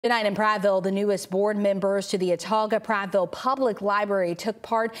Tonight in Prattville, the newest board members to the Autauga-Prattville Public Library took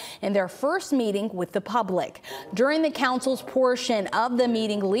part in their first meeting with the public. During the council's portion of the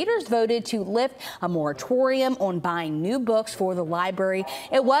meeting, leaders voted to lift a moratorium on buying new books for the library.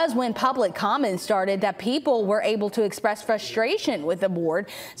 It was when public comment started that people were able to express frustration with the board.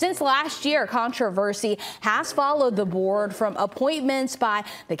 Since last year, controversy has followed the board, from appointments by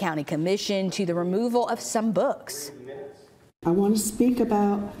the county commission to the removal of some books. I want to speak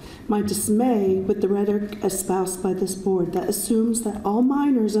about my dismay with the rhetoric espoused by this board that assumes that all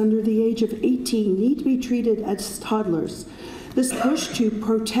minors under the age of 18 need to be treated as toddlers. This push to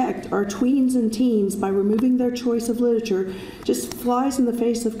protect our tweens and teens by removing their choice of literature just flies in the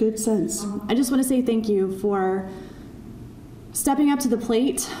face of good sense. I just want to say thank you for stepping up to the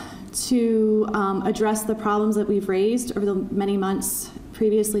plate to address the problems that we've raised over the many months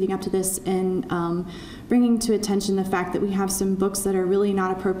previous leading up to this, and bringing to attention the fact that we have some books that are really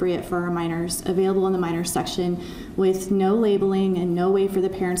not appropriate for our minors available in the minors section with no labeling and no way for the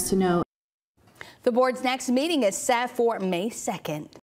parents to know. The board's next meeting is set for May 2nd.